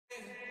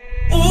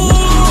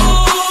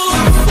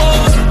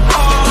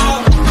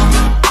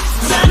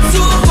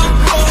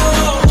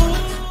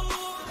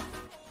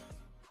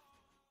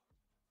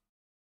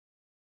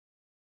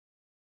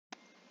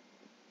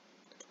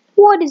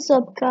What is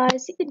up,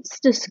 guys? It's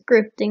the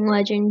scripting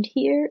legend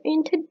here,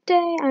 and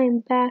today I am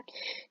back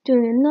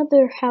doing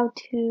another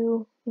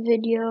how-to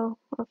video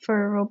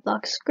for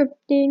Roblox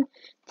scripting.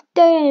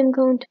 Today I am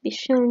going to be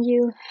showing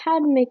you how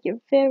to make your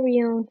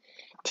very own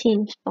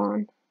team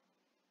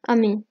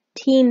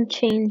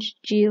change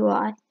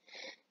GUI.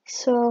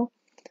 So,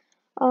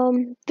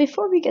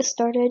 before we get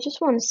started, I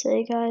just want to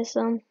say, guys,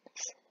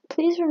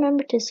 please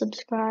remember to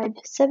subscribe.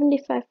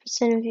 75%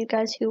 of you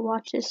guys who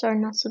watch this are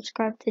not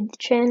subscribed to the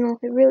channel.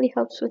 It really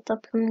helps with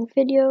upcoming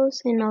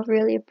videos, and I'll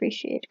really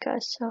appreciate it,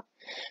 guys. So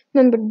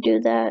remember to do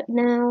that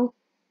now.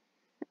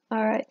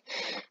 Alright,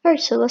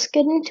 so let's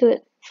get into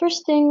it.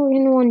 First thing we're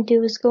going to want to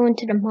do is go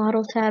into the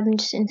model tab and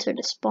just insert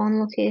a spawn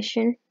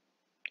location.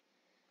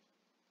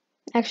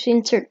 Actually,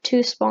 insert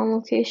two spawn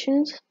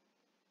locations.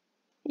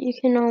 You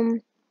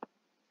can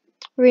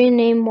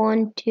rename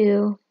one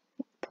to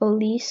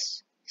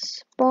police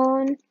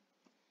spawn,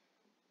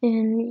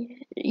 and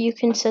you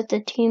can set the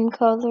team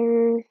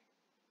color.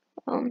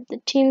 The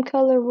team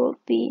color will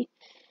be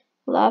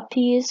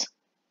lapis,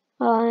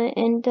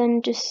 and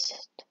then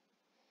just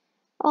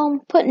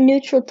put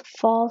neutral to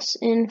false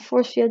and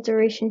force field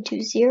duration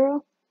to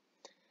 0.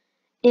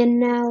 And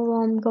now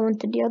go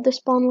into the other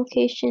spawn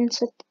location,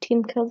 set the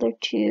team color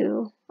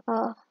to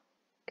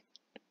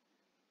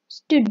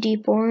let's do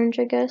deep orange,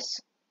 I guess.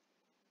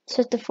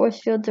 Set the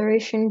force field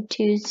duration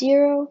to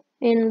 0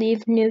 and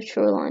leave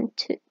neutral on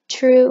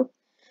true.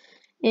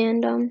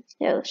 And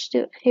yeah, let's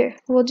do it here.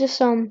 We'll just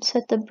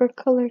set the brick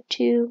color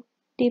to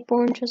deep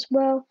orange as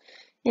well,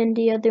 and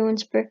the other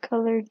one's brick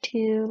color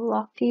to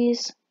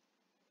lapis,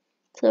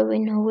 so we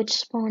know which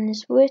spawn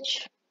is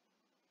which.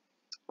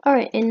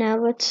 Alright, and now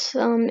let's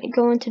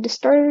go into the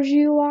starter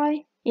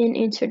GUI and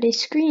insert a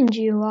screen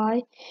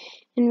GUI,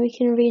 and we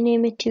can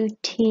rename it to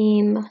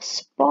team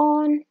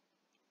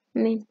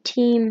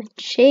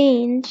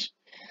change.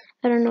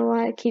 I don't know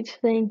why I keep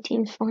saying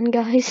team spawn,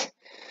 guys.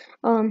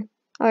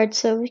 Alright,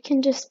 so we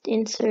can just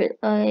insert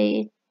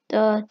a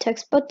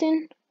text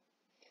button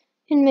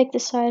and make the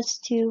size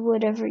to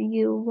whatever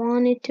you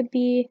want it to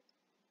be.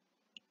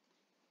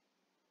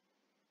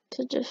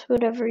 So just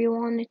whatever you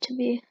want it to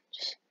be,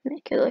 just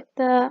make it like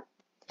that.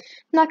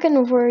 I'm not going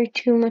to worry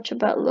too much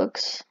about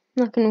looks.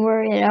 I'm not going to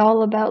worry at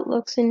all about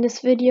looks in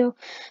this video,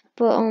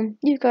 but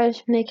you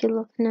guys make it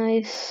look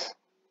nice.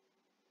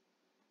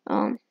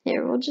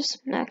 Here, we'll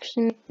just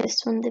actually make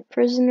this one the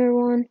prisoner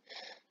one.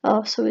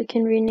 So we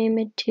can rename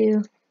it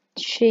to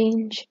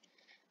change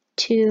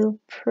to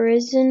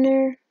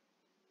prisoner.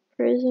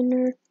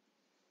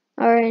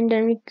 Alright, and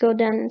then we go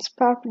down in its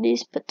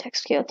properties, put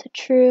text scale to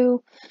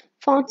true,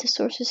 font to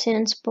source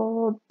sans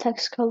bold,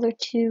 text color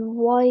to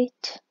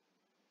white,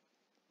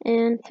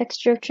 and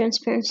texture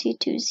transparency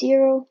to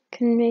 0.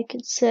 Can make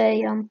it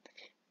say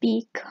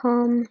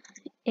become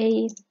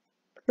a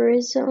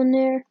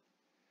prisoner.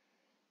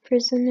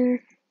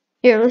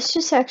 Here, let's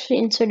just actually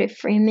insert a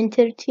frame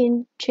into the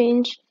team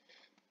change,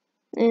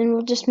 and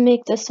we'll just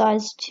make the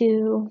size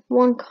to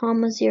 1,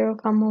 0,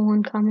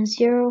 1,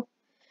 0.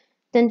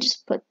 Then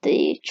just put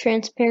the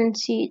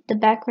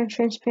background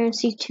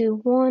transparency to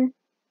 1,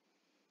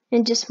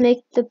 and just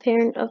make the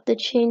parent of the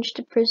change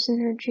to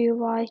prisoner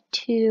GUI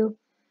to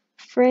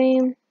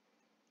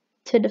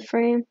the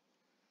frame.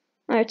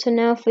 Alright, so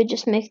now if we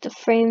just make the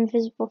frame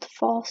visible to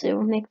false, it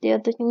will make the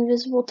other thing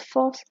visible to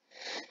false.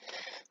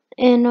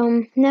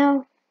 And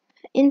now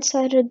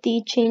inside of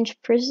the change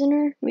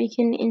prisoner, we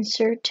can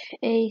insert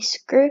a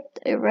script,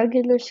 a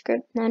regular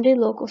script, not a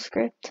local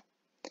script.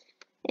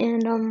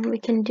 And we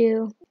can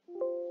do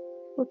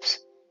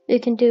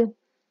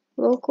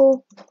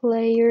local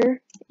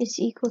player is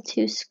equal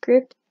to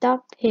script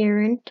dot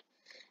parent.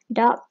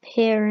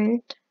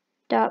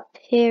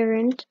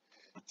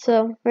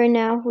 So right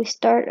now we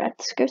start at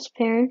the script's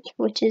parent,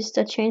 which is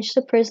the change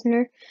to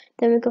prisoner.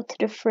 Then we go to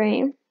the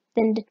frame,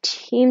 then the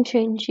team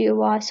change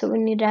GUI. So we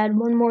need to add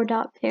one more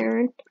dot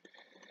parent,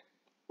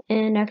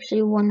 and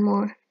actually one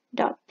more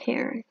dot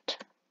parent.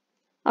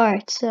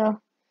 Alright,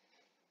 so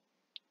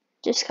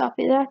just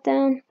copy that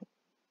down.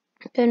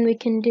 Then we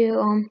can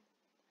do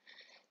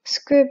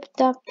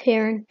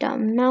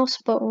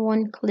script.parent.mouse, but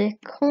one click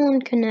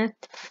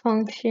 :connect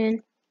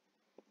function.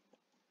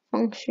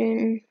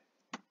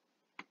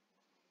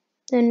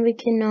 Then we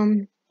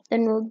can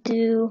then we'll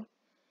do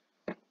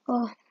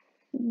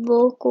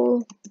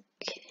local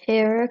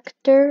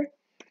character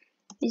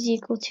is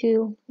equal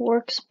to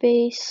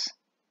workspace,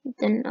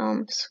 then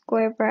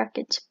square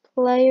brackets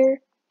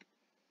player,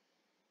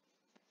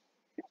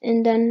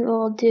 and then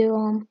we'll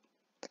do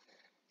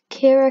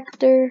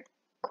character :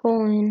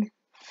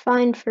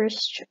 find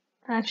first.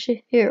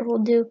 Actually, here we'll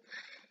do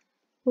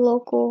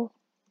local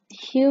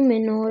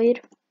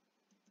humanoid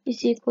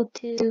is equal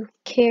to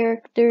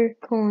character :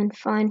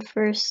 find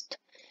first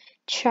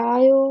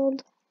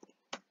child,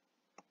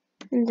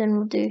 and then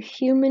we'll do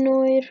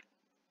humanoid.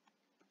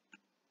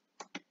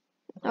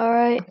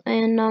 Alright,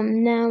 and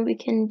now we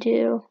can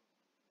do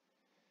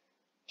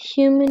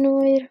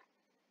humanoid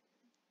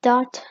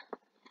dot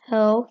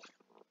health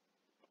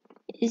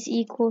is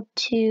equal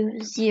to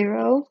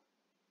 0.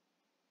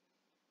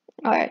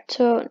 Alright,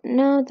 so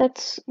now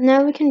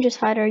we can just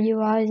hide our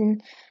UIs,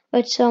 and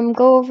let's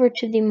go over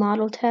to the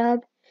model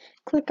tab.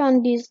 Click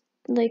on these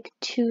like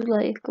two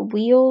like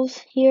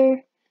wheels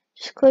here.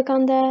 Just click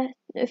on that.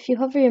 If you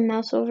hover your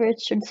mouse over it,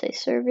 should say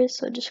service,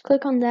 so just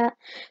click on that.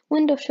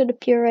 Window should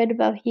appear right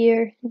about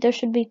here. There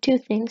should be two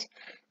things: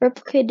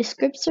 replicate the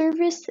script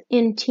service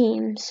and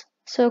teams.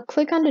 So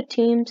click on the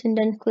teams and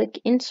then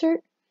click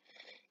insert,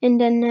 and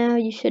then now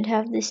you should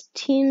have this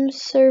teams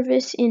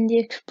service in the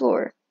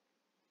Explorer.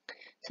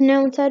 So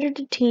now inside of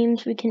the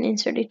teams, we can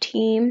insert a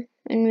team,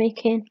 and we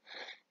can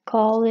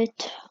call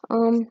it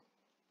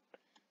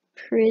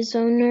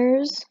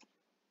prisoners,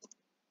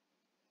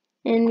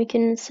 and we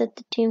can set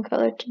the team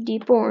color to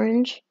deep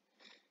orange,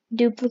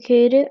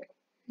 duplicate it,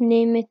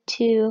 name it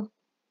to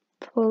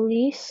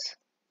police,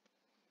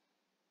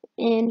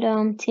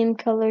 and team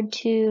color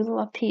to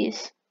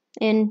lapis,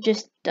 and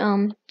just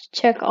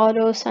check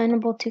auto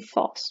assignable to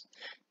false.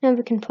 Now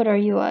we can put our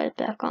UI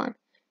back on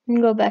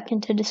and go back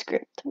into the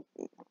script.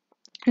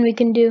 And we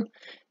can do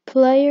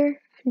player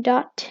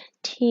dot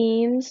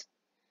teams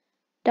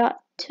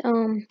dot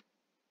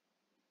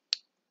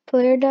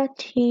player dot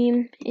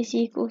team is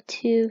equal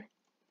to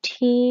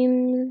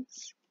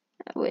teams.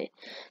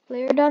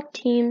 Player dot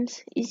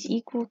teams is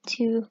equal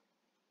to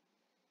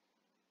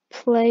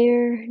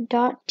player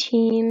dot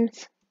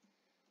teams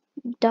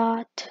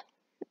dot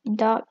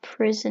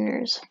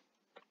prisoners.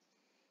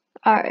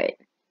 Alright,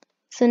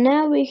 so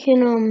now we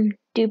can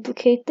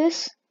duplicate the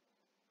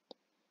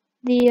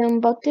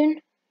button,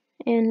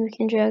 and we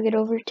can drag it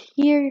over to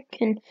here. You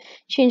can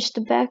change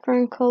the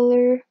background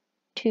color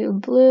to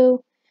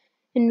blue,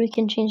 and we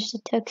can change the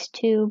text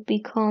to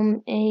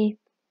become a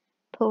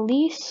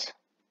police,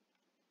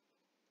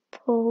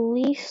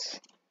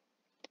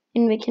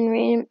 and we can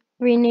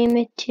rename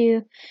it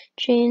to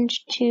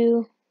change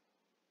to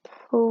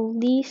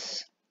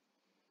police,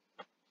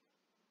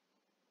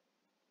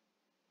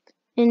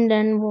 and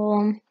then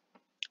we'll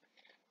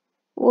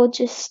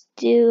just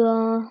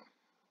do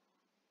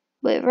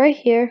wait, right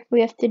here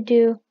we have to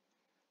do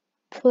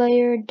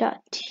player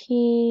dot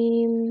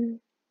team,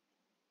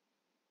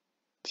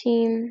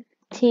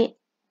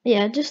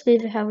 yeah, just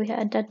leave it how we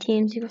had. Dot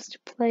teams equals to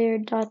player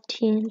dot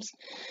teams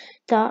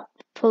dot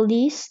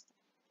police.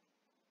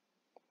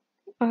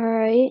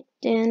 Alright,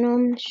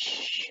 then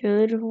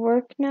should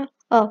work now.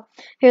 Oh,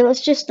 here,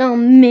 let's just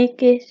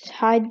make it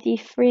hide the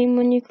frame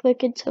when you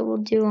click it. So we'll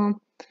do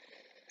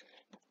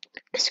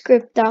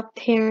script dot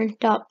parent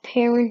dot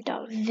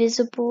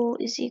visible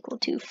is equal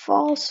to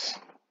false,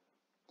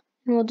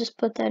 and we'll just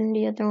put that in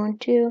the other one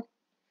too.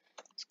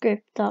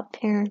 Script dot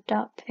parent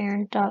dot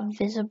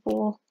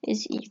visible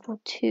is equal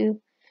to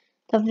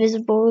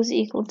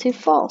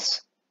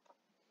false.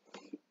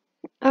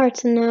 Alright,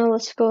 so now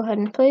let's go ahead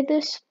and play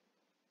this.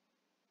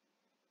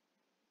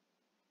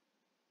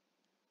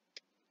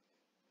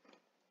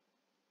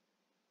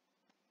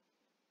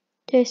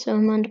 Okay, so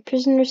I'm on the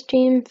prisoners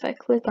team. If I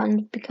click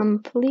on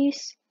become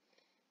police,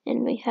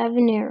 and we have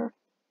an error.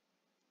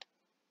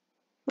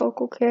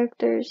 Local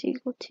character is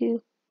equal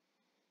to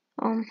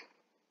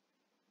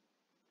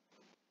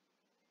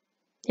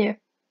here.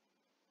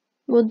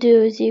 We'll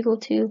do is equal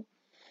to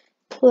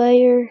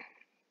player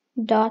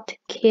dot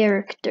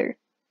character.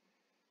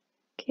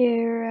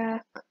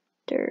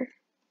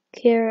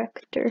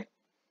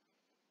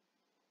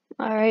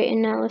 Alright,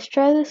 and now let's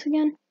try this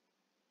again.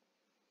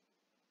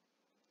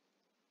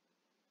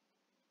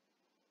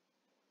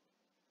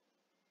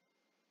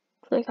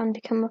 Click on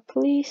become a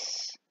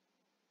police.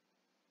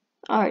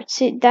 Alright,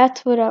 see,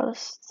 that's what I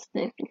was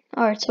thinking.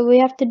 Alright, so we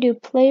have to do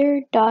player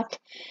dot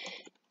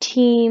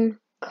team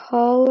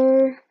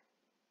color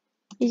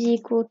is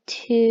equal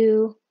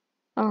to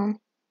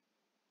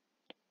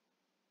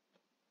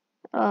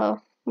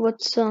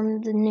what's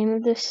the name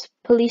of this?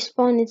 Police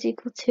spawn is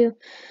equal to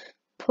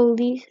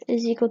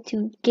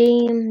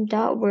game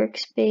dot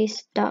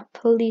workspace dot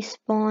police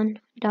spawn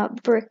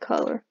dot brick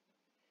color.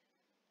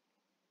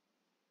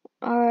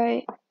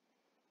 Alright,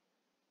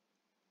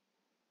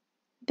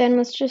 then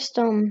let's just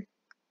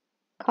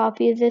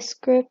copy this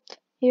script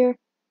here,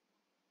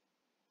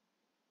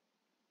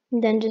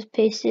 and then just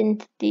paste it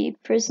into the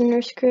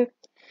prisoner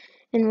script,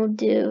 and we'll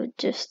do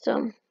just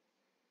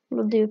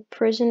we'll do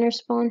prisoner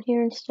spawn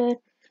here instead.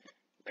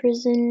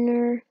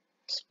 Prisoner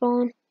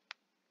spawn.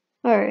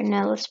 Alright,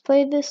 now let's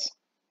play this.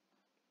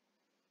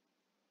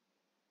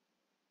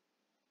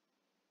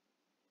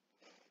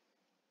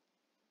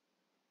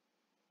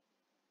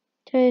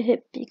 Okay,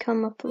 hit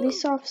become a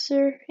police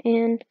officer,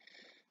 and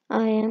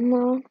I'm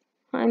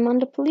on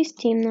the police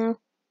team now.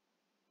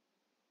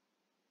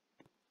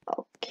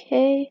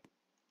 Okay.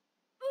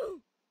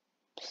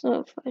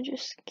 So if I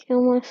just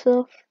kill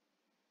myself,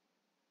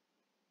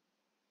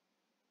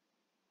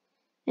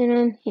 and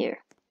I'm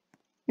here.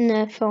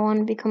 Now if I want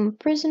to become a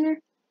prisoner,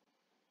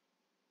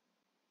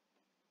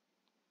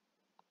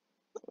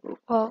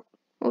 oh,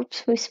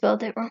 oops, we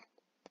spelled it wrong.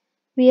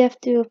 We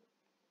have to,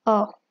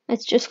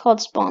 it's just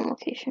called spawn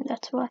location,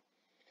 that's why.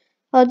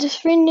 I'll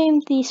just rename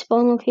the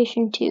spawn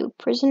location to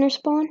prisoner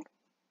spawn.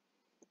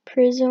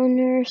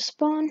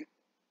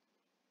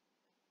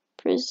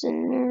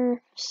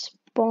 prisoner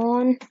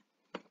spawn.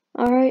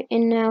 Alright,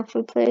 and now if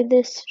we play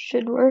this,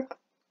 should work.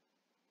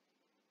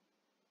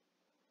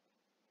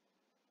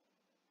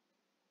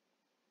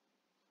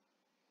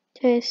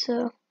 Okay,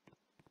 so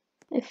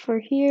if we're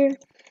here,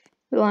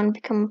 we want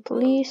to become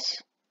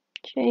police,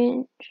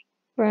 change.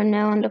 We're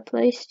now on the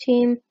police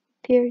team.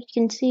 Here you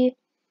can see,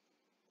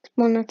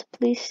 spawn at the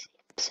police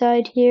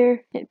side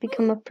here, it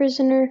become a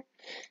prisoner.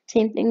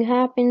 Same thing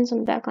happens,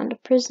 I'm back on the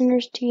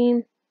prisoners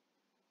team.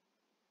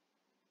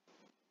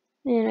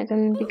 And I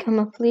can become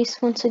a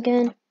police once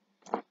again.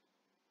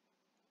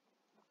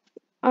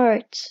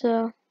 Alright,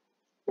 so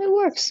it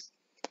works.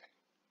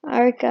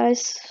 Alright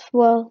guys,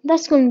 well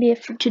that's going to be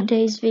it for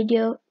today's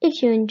video.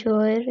 If you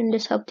enjoyed and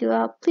this helped you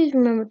out, please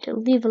remember to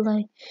leave a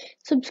like,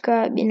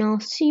 subscribe, and I'll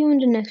see you in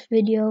the next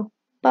video.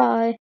 Bye.